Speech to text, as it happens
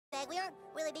We aren't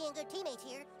really being good teammates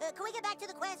here. Can we get back to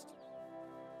the quest?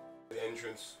 The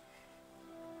entrance.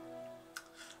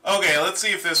 Okay, let's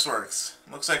see if this works.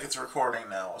 Looks like it's recording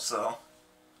now, so...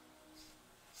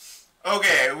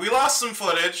 Okay, we lost some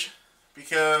footage,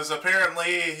 because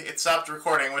apparently it stopped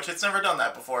recording, which it's never done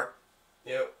that before.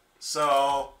 Yep.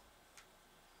 So...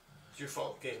 It's your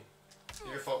fault, game. It's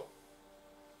your fault.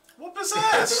 Whoop his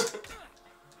ass!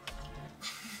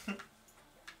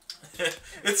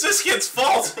 It's this kid's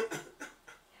fault!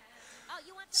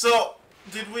 So,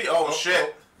 did we... Oh,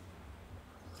 shit.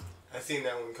 I seen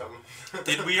that one coming.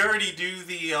 Did we already do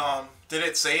the, Did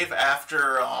it save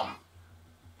after,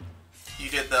 you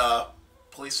did the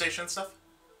police station stuff?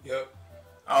 Yep.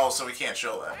 Oh, so we can't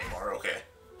show that anymore, okay.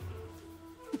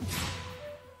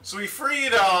 So we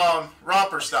freed,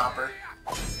 Romper Stomper.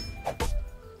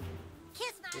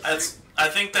 I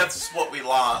think that's what we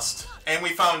lost. And we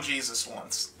found Jesus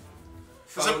once.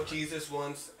 Found Jesus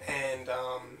once, and,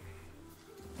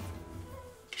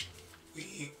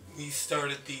 we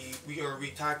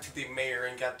talked to the mayor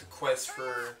and got the quest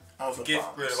for to get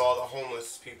rid of all the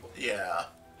homeless people. Yeah.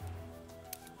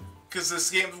 Because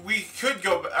this game, we could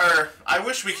go, or I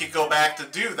wish we could go back to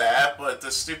do that, but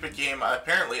the stupid game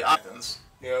apparently happens.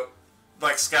 Yep.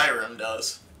 Like Skyrim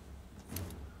does.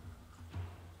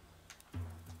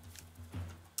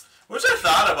 Which I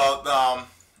thought about,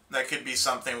 that could be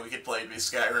something we could play to be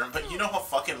Skyrim, but you know how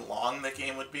fucking long the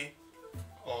game would be?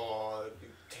 Oh, it'd be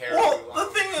terribly long. Well,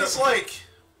 the thing is, like,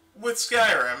 with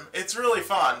Skyrim, it's really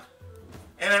fun.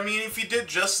 And I mean, if you did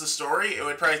just the story, it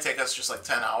would probably take us just like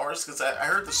 10 hours, because I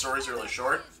heard the story's really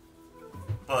short.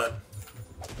 But...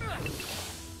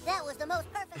 That was the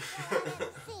most perfect show I've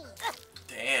ever seen.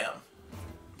 Damn.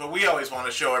 But we always want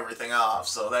to show everything off,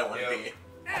 so that wouldn't be...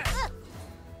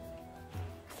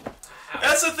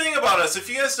 That's the thing about us, if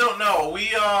you guys don't know,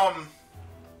 we,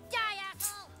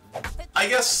 I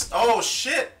guess... Oh,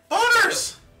 shit!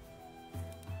 Butters!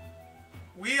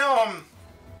 We, I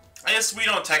guess we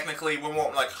don't technically, we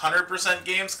won't, like, 100%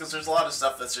 games, because there's a lot of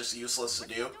stuff that's just useless to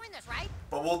do.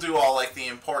 But we'll do all, like, the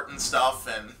important stuff,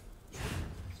 and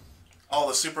all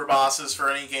the super bosses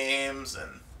for any games,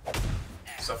 and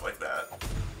stuff like that.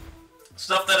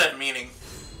 Stuff that had meaning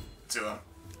to them.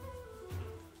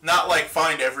 Not like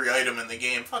find every item in the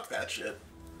game. Fuck that shit.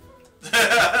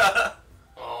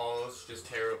 Oh, it's just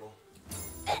terrible.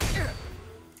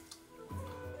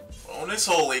 Bonus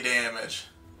holy damage.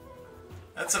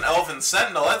 That's an elven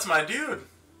sentinel. That's my dude.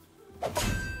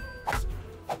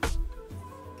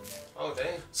 Oh,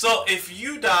 dang. So if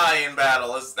you die in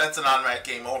battle, that's an automatic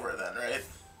game over then, right?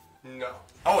 No.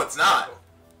 Oh, it's not.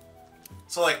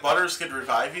 So like Butters could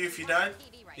revive you if you died?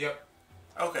 Yep.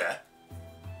 Okay.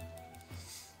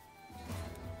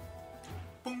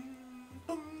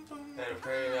 And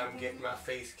apparently I'm getting my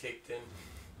face kicked in.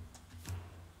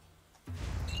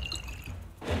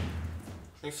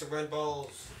 Drink some Red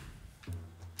Balls.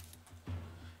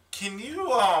 Can you,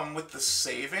 with the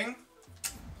saving,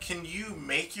 can you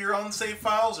make your own save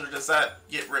files, or does that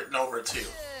get written over too?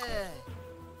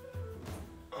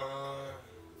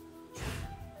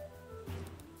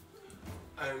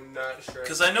 I'm not sure.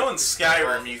 Because I know in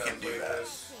Skyrim you can do that,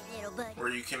 where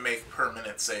you can make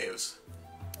permanent saves.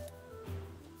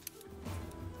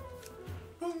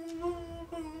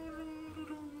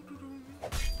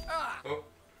 Oh.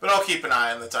 But I'll keep an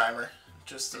eye on the timer,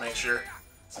 just to make sure.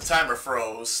 The timer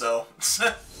froze, so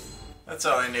that's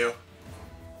how I knew.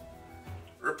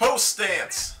 Riposte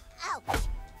stance.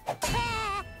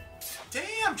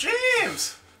 Damn,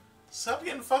 James! Stop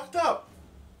getting fucked up.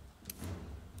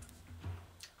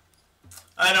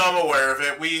 I know, I'm aware of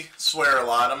it. We swear a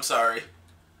lot. I'm sorry.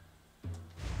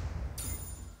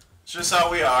 It's just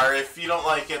how we are. If you don't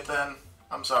like it, then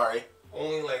I'm sorry.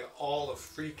 Only like all the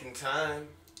freaking time.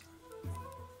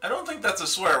 I don't think that's a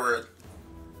swear word.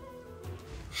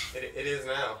 It is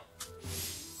now.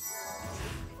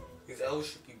 These elves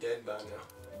should be dead by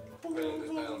now. Been in this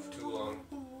battle for too long.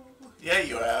 Yeah,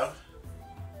 you have.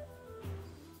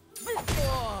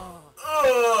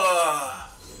 Ugh.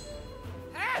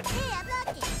 Hey, I'm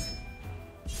lucky.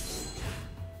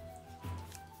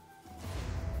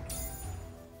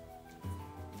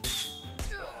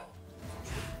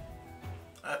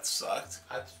 That sucked.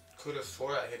 I could have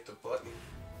swore I hit the button.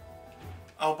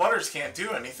 Oh, Butters can't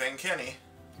do anything, can he?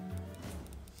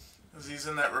 Because he's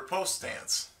in that riposte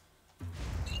stance.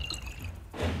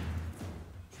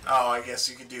 Oh, I guess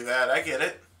you could do that. I get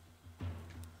it.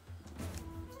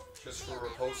 Just for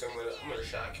riposte, I'm gonna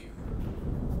shock you.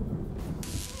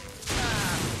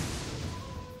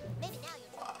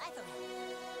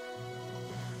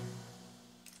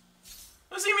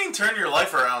 What does he mean, turn your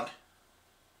life around?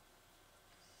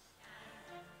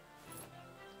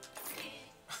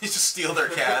 just steal their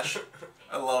cash.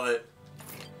 I love it.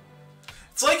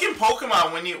 It's like in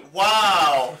Pokemon when you...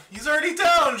 Wow! He's already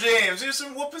down, James! You just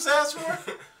whoop his ass more?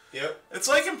 Yep. It's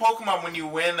like in Pokemon when you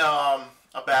win a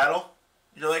battle.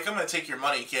 You're like, I'm gonna take your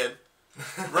money, kid.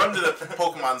 Run to the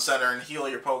Pokemon Center and heal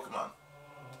your Pokemon.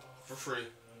 For free.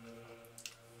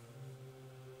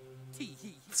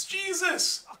 It's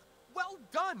Jesus! Well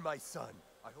done, my son.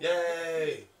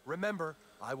 Yay! Remember,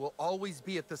 I will always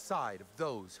be at the side of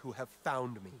those who have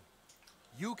found me.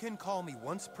 You can call me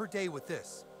once per day with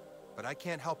this, but I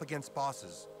can't help against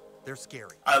bosses. They're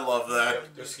scary. I love that. Yeah,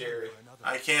 they're scary.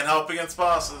 I can't help against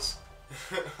bosses.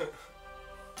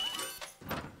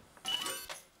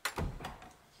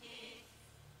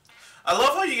 I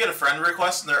love how you get a friend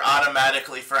request and they're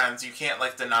automatically friends. You can't,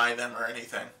 like, deny them or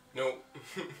anything. Nope.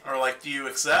 Or, like, do you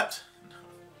accept?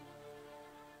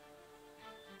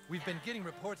 We've been getting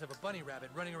reports of a bunny rabbit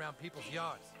running around people's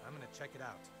yards. I'm gonna check it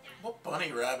out. What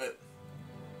bunny rabbit?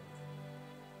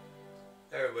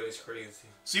 Everybody's crazy.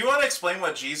 So you want to explain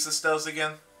what Jesus does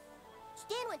again?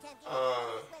 Stan one time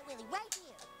went Willie right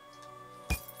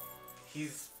here.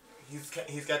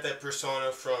 He's got that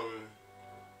persona from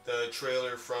the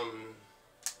trailer from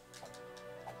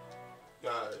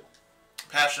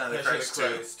Passion of the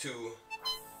Christ 2.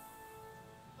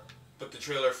 But the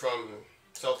trailer from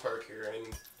South Park here,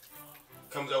 and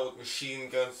comes out with machine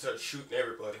guns, starts shooting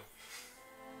everybody.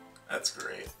 That's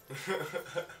great.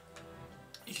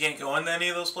 You can't go into any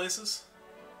of those places?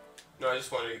 No, I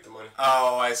just wanted to get the money.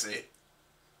 Oh, I see.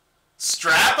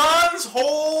 Strap-ons?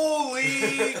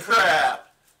 Holy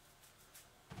crap!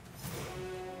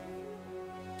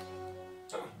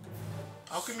 Oh.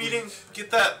 How come you didn't get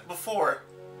that before?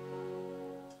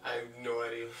 I have no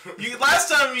idea. Last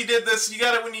time you did this, you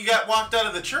got it when you got walked out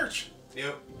of the church.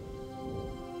 Yep.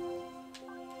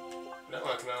 Now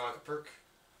I can unlock a perk.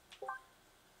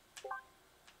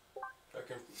 I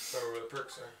can remember where the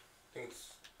perks are. I think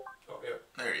it's... Oh, yeah.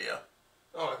 There you go.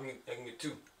 Oh, I can get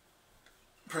 2.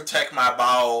 Protect my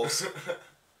balls.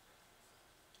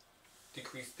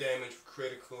 Decrease damage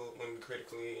when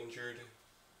critically injured.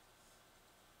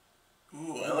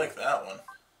 Ooh, I like that one.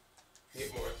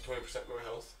 Get 20% more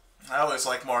health. I always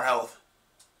like more health.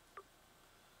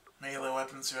 Melee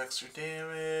weapons do extra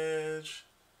damage.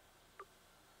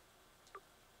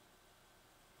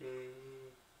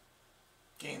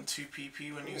 Gain 2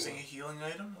 PP when using a healing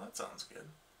item? That sounds good.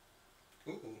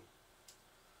 Ooh.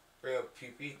 Bring up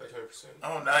PP by 20%.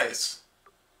 Oh, nice.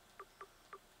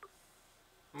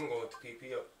 I'm gonna go with the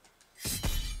PP up.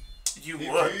 You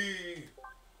PP. would.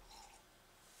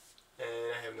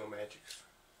 And I have no magics.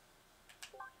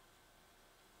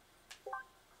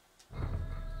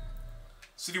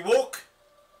 City Walk.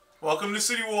 Welcome to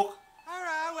City Walk.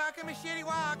 Alright, welcome to Shitty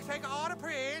Walk. Take an order,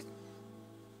 please.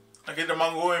 I get the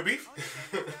Mongolian beef.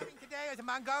 Today is a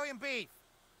Mongolian beef.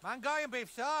 Mongolian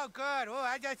beef, so good. Oh,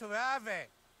 I just love it.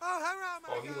 Oh,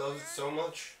 hello, Oh, he loves it so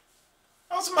much.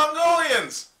 How's the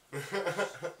Mongolians?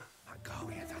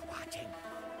 Mongolians are watching.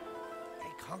 They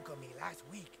conquered me last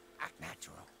week. Act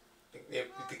natural. Yep,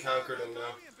 they conquered him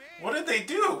now. What did they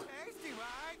do? Tasty,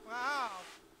 right? Wow.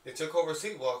 They took over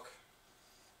City Walk.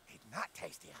 It's not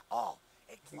tasty at all.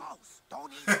 It's gross.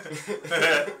 Don't eat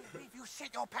it. If you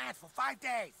shit your pants for 5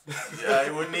 days. Yeah,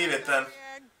 you wouldn't eat it then.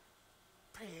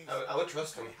 Please. I would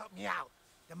trust him. Help me out.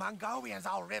 The Mongolians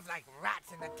all live like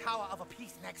rats in the tower of a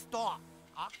piece next door.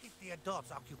 I'll keep the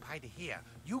adults occupied here.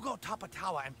 You go top a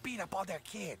tower and beat up all their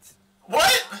kids.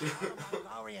 What?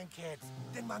 Mongolian kids.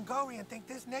 The Mongolian think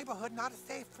this neighborhood not a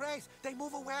safe place. They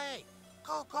move away.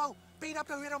 Go, go. Beat up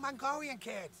the little Mongolian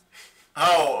kids.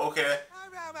 Oh, okay.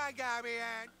 Hello,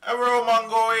 Mongolian. Hello,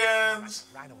 Mongolians.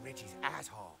 Rhino Richie's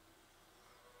asshole.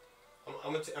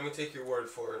 I'm gonna take your word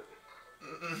for it.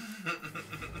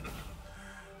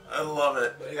 I love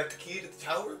it. But I got the key to the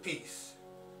Tower of Peace.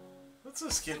 What's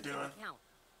this kid doing?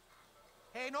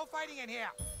 Hey, no fighting in here.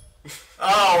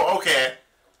 Oh, okay.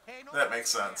 Hey, no That makes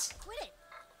sense. Quit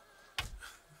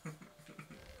it.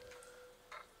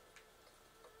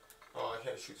 Oh, I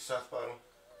can't shoot the soft bottom.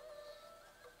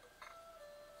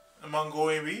 A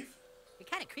Mongolian beef? You're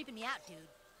kind of creeping me out, dude.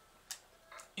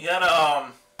 You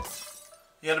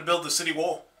gotta build the city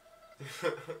wall.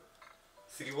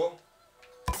 City Wall?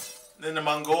 Then the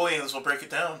Mongolians will break it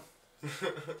down.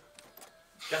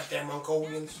 Goddamn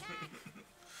Mongolians.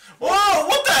 Whoa,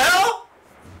 what the hell?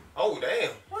 Oh,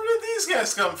 damn. Where did these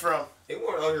guys come from? They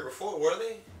weren't out here before, were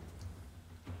they?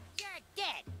 You're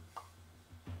dead.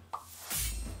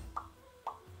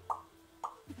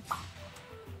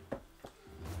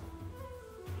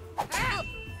 Help!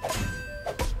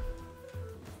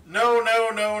 No, no,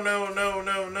 no, no, no,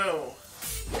 no, no.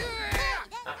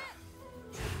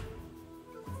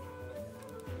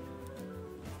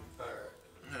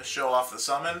 show off the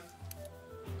summon?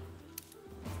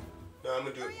 No, I'm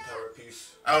gonna do it in Tower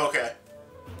Piece. Oh, okay.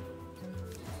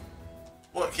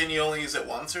 What, can you only use it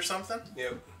once or something?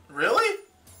 Yep. Really?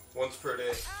 Once per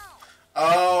day.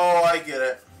 Oh, I get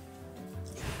it.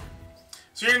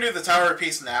 So you're gonna do the Tower of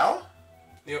Peace now?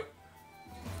 Yep.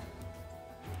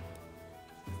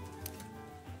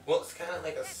 Well, it's kind of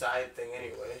like a side thing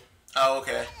anyway. Oh,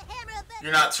 okay.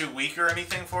 You're not too weak or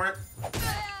anything for it?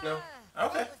 No.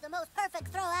 Okay. That was the most perfect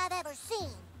throw I've ever seen.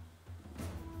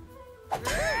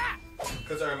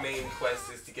 Because our main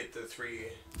quest is to get the three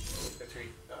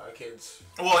kids.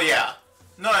 Well, yeah.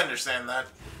 No, I understand that.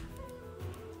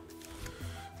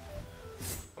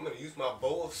 I'm gonna use my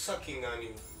bow of sucking on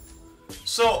you.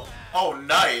 So, oh,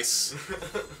 nice.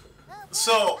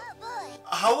 So, Oh boy.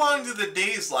 how long do the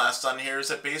days last on here?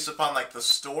 Is it based upon, like, the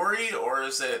story, or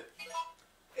is it...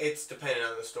 It's dependent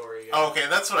on the story. Yeah. Oh, okay,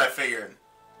 that's what I figured.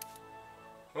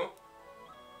 Huh?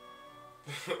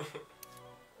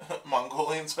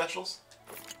 Mongolian specials?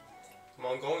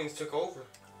 Mongolians took over.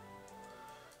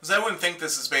 Because I wouldn't think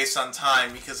this is based on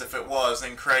time, because if it was,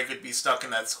 then Craig would be stuck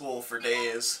in that school for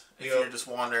days if Yep. you're just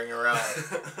wandering around.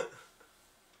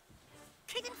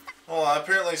 Well,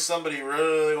 apparently somebody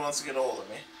really wants to get hold of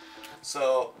me.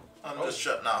 So, I'm just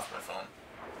shutting off my phone.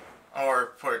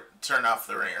 Or turn off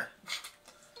the ringer.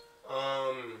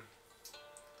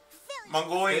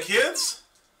 Mongolian kids?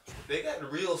 They got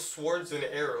real swords and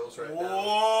arrows right now.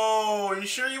 Whoa, are you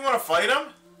sure you want to fight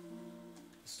them?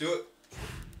 Let's do it.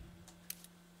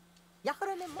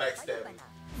 Backstab.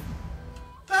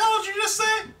 The hell did you just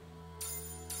say?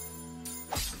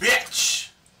 Bitch!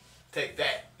 Take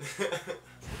that.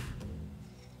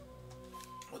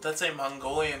 Would that say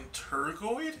Mongolian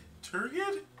Turgoid?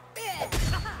 Turgid?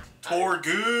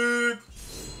 Torgood!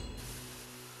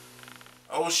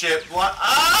 Oh shit,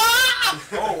 ah!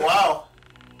 Oh wow.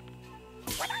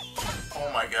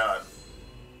 Oh my god.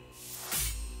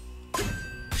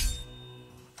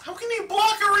 How can you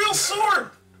block a real sword?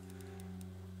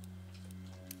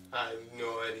 I have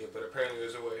no idea, but apparently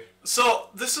there's a way. So,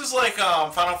 this is like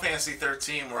Final Fantasy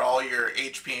 13 where all your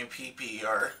HP and PP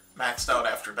are maxed out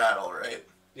after battle, right?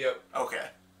 Yep. Okay.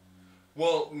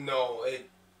 Well, no, it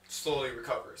slowly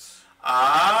recovers.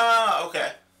 Ah,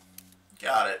 okay.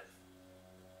 Got it.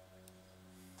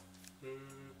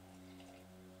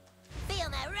 Feel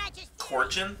my righteous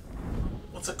Corchin?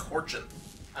 What's a Corchin?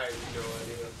 I have no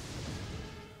idea.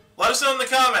 Let us know in the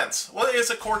comments. What is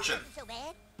a Corchin? so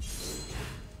bad.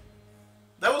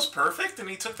 That was perfect and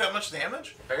he took that much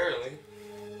damage? Apparently.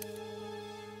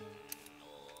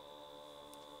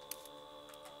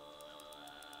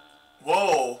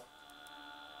 Whoa.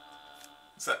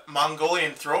 Is that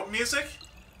Mongolian throat music?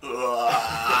 Wow.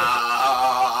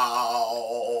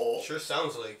 Sure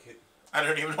sounds like it. I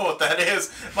don't even know what that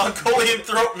is. Mongolian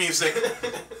throat music.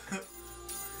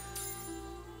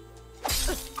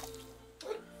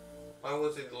 Why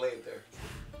was it delayed there?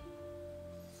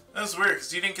 That was weird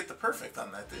because you didn't get the perfect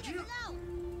on that, did you?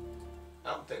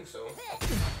 I don't think so.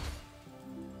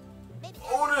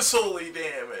 Bonus holy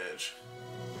damage.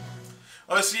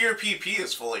 Oh, I see your PP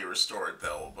is fully restored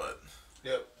though, but...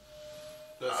 Yep.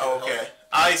 Okay,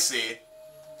 I see.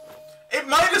 It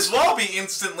might as well be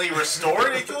instantly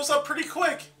restored. It goes up pretty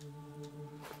quick.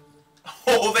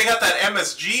 Oh, they got that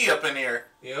MSG up in here.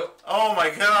 Yep. Oh my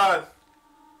god.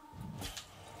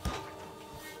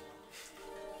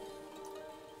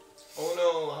 Oh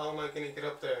no, how am I gonna get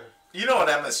up there? You know what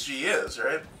MSG is,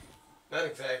 right? Not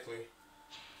exactly.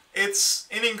 It's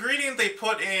an ingredient they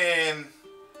put in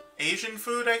Asian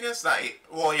food, I guess? Not,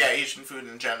 well, yeah, Asian food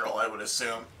in general, I would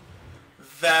assume.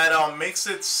 That makes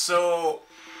it so...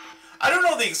 I don't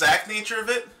know the exact nature of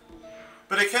it,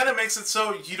 but it kind of makes it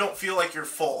so you don't feel like you're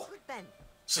full.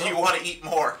 So you want to eat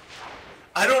more.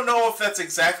 I don't know if that's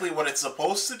exactly what it's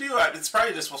supposed to do. It's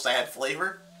probably just supposed to add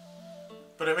flavor.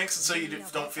 But it makes it so you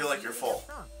don't feel like you're full.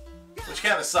 Which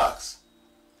kind of sucks.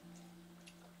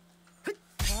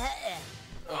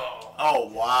 Oh. Oh,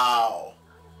 wow.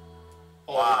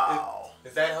 Oh, Wow.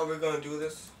 Is that how we're gonna do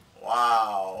this?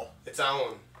 Wow. It's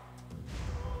on.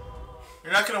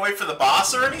 You're not going to wait for the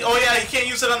boss or any? Oh, yeah, you can't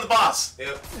use it on the boss.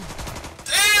 Yep.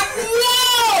 Damn!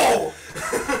 Whoa!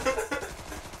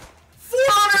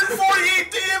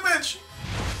 448 damage!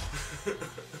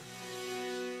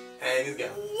 And he's gone.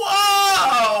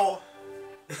 Wow!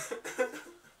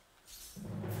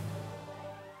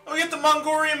 Oh, we get the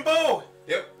Mongorian bow.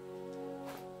 Yep.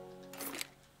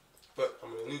 But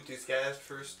I'm gonna loot these guys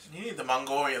first. You need the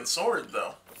Mongolian sword,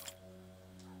 though.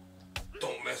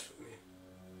 Don't mess with me.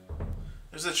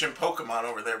 There's a Chim Pokemon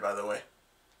over there, by the way.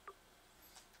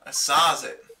 I saws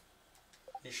it.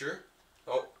 You sure?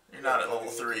 Oh. You're not at level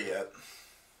 3 yet.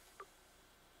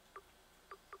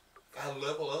 Gotta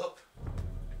level up.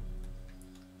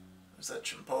 There's that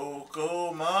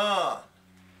Chimpokemon.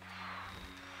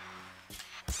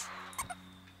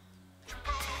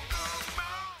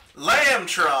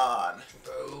 Lambtron.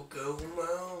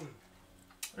 Pokemon.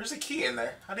 There's a key in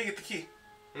there. How do you get the key?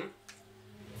 Hmm?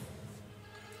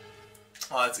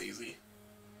 Oh, that's easy.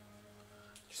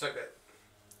 Just like that.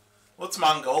 What's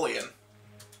Mongolian?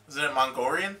 Isn't it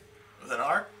Mongorian? With an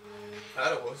R? I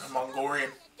thought it was. A Mongorian.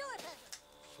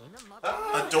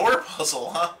 Ah. A door puzzle,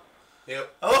 huh?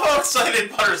 Yep. I love how excited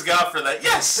Butters got for that.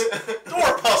 Yes!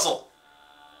 Door puzzle!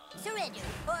 Surrender.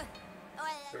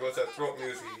 There goes that throat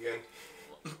music again.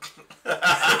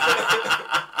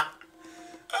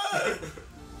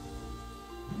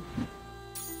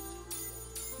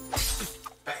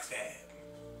 Backstab.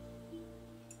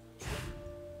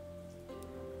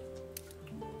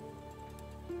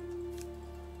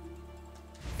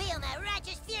 Feel my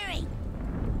righteous fury.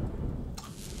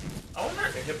 I wonder.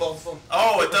 It hit both of them.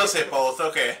 Oh, it does hit both.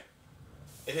 Okay.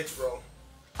 It hits row.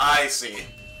 I see.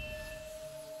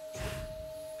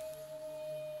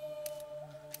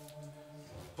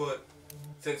 But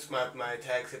since my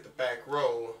attacks hit the back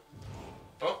row.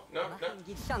 Oh, no.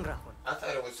 I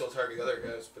thought it would still target the other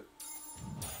guys, but.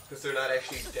 Because they're not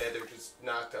actually dead, they're just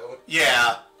knocked out.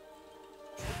 Yeah.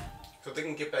 So they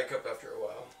can get back up after a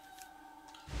while.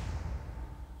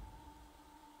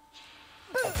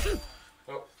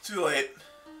 Oh. Too late.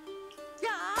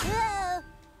 Yeah.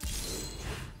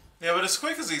 Yeah, but as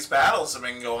quick as these battles have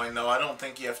been going, though, I don't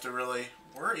think you have to really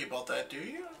worry about that, do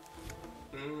you?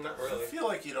 Not I really. feel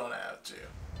like you don't have to.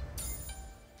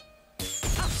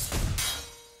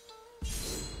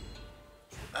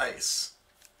 Nice.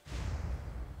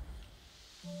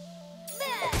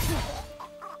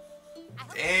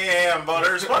 Damn,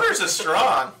 Butters. Butters is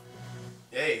strong.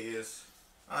 Yeah, he is.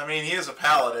 I mean, he is a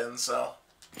paladin, so...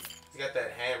 He's got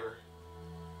that hammer.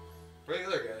 Where are the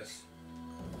other guys?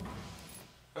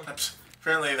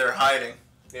 Apparently they're hiding.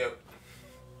 Yep.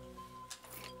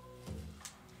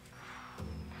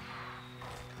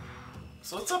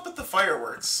 So what's up with the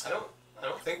fireworks? I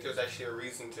don't think there's actually a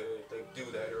reason to like do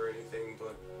that or anything,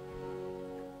 but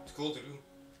it's cool to do.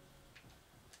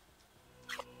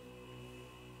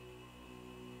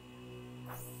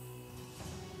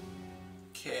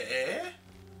 Okay.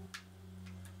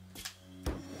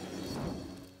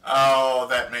 Oh,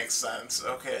 that makes sense.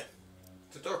 Okay.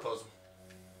 It's a door puzzle.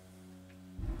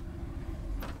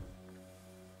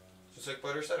 Just like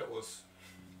Butter said it was.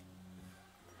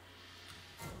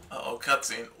 Uh-oh,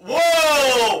 cutscene.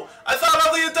 Whoa! I thought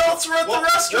all the adults were at the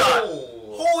restaurant!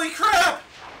 Whoa. Holy crap!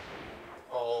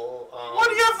 Oh, Why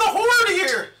do you have the horde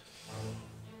here?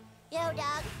 Yo,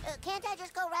 dog, can't I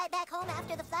just go right back home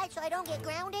after the flight so I don't get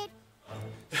grounded?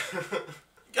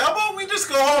 How about we just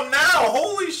go home now?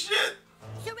 Holy shit!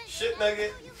 Shit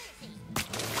nugget.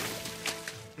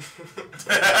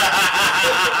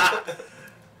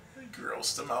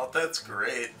 Grossed him out. That's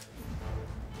great.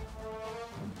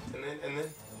 And then they're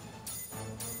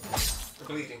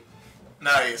bleeding.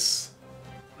 Nice.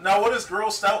 Now, what does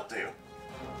grossed out do?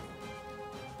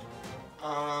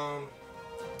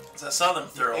 'Cause I saw them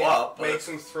throw It up. But makes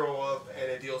them throw up and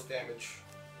it deals damage.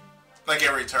 like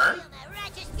every turn? Feel my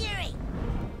righteous fury.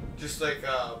 Just like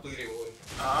bleeding would.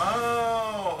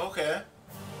 Oh, okay.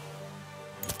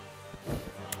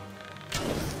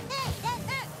 Hey, that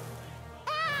hurt.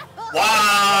 Ah!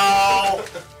 Wow!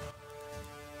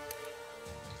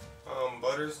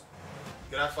 Butters,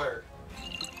 get out fire.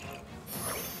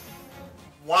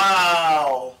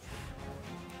 Wow!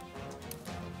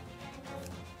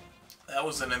 That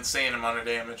was an insane amount of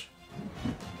damage.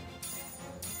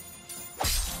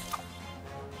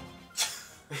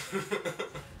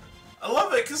 I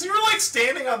love it, because you were like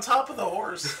standing on top of the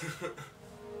horse.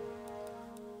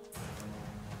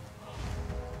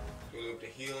 We move to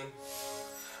healing.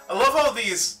 I love how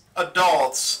these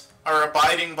adults are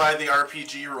abiding by the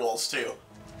RPG rules, too.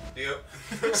 Yep.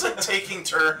 It's like taking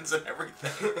turns and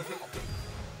everything.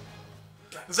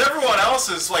 Because everyone else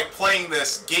is like playing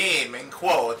this game, in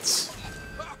quotes.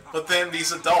 But then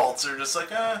these adults are just like,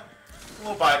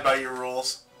 we'll abide by your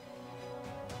rules.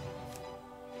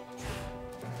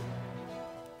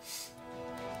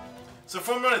 So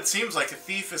from what it seems like, a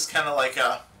thief is kind of like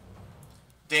a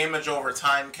damage over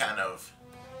time kind of,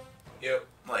 Yep.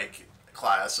 like,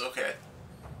 class. Okay.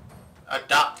 A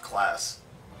dot class.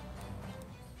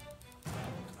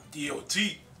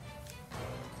 DOT.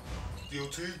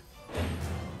 DOT.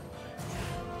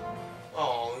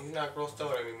 Oh, he's not grossed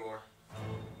out anymore.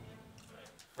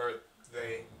 Or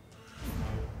they.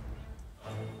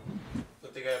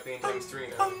 But they got Yeah, being times 3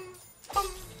 now.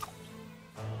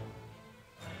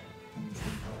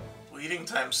 Bleeding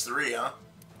times 3, huh?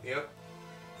 Yep.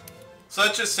 So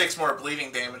that just takes more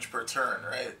bleeding damage per turn,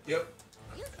 right? Yep.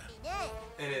 You should be dead.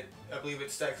 And I believe it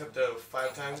stacks up to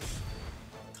 5 times.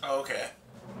 Oh, okay.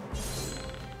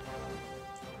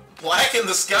 Black in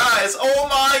the skies. Oh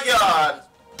my god.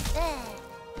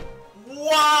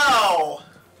 Wow.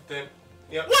 Then,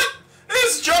 yep. What? It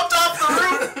just jumped off the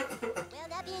roof. Well,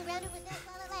 not being grounded was that's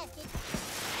all it lasted.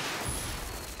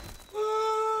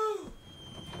 Woo!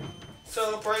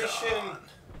 Celebration.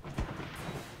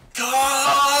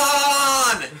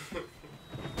 Gone.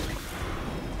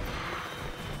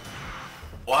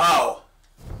 Wow.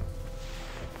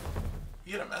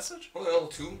 You get a message? Only level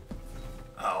 2?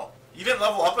 Oh. You didn't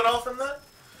level up at all from that?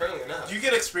 Apparently not. Do you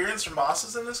get experience from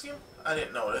bosses in this game? I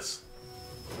didn't notice.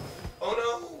 Oh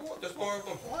no, there's more of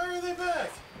them. Why are they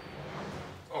back?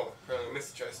 Oh, apparently I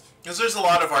missed the chest. Because there's a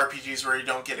lot of RPGs where you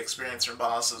don't get experience from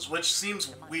bosses, which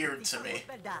seems weird to me.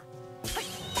 That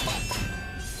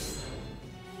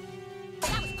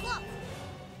was close.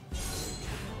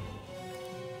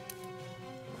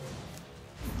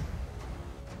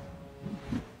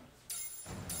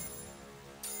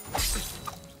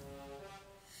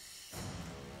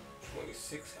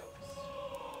 Six health.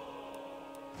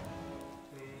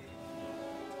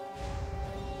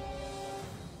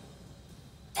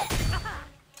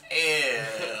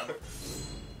 Yeah.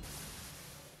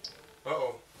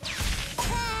 Uh-oh.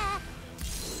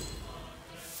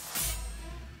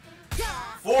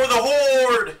 For the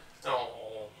Horde!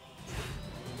 Oh.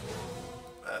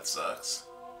 That sucks.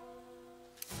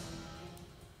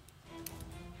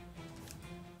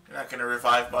 You're not gonna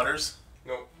revive Butters?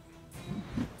 Nope.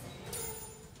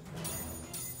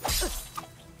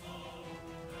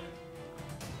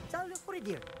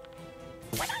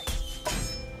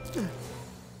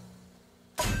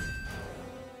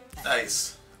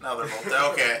 Nice. Now they're both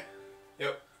dead. Okay.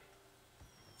 Yep.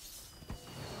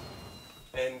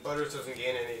 And Butters doesn't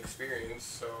gain any experience,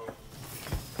 so...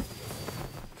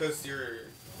 Because your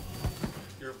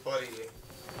buddy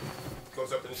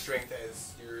goes up in strength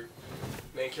as your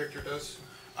main character does.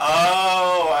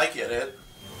 Oh, I get it.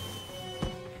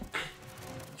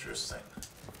 Interesting.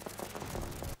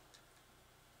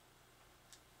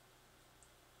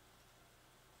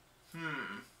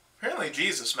 Apparently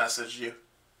Jesus messaged you.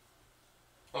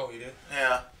 Oh, he did?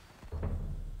 Yeah.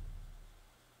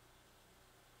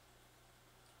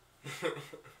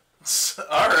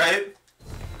 Alright.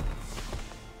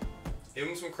 Give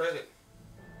him some credit.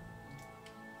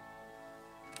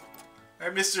 Hey,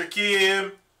 Mr.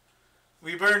 Kim.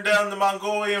 We burned down the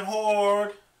Mongolian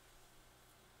horde.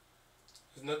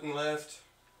 There's nothing left.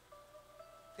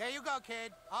 There you go,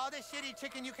 kid. All the shitty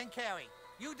chicken you can carry.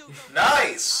 You do.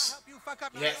 Nice. I'll help you fuck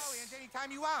up Yes. Mongolians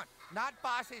anytime you want. Not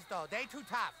bosses though. They too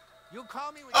tough. You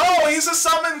call me with. Oh, he's a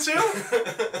summon too?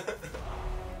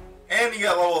 And you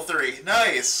got level 3.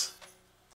 Nice.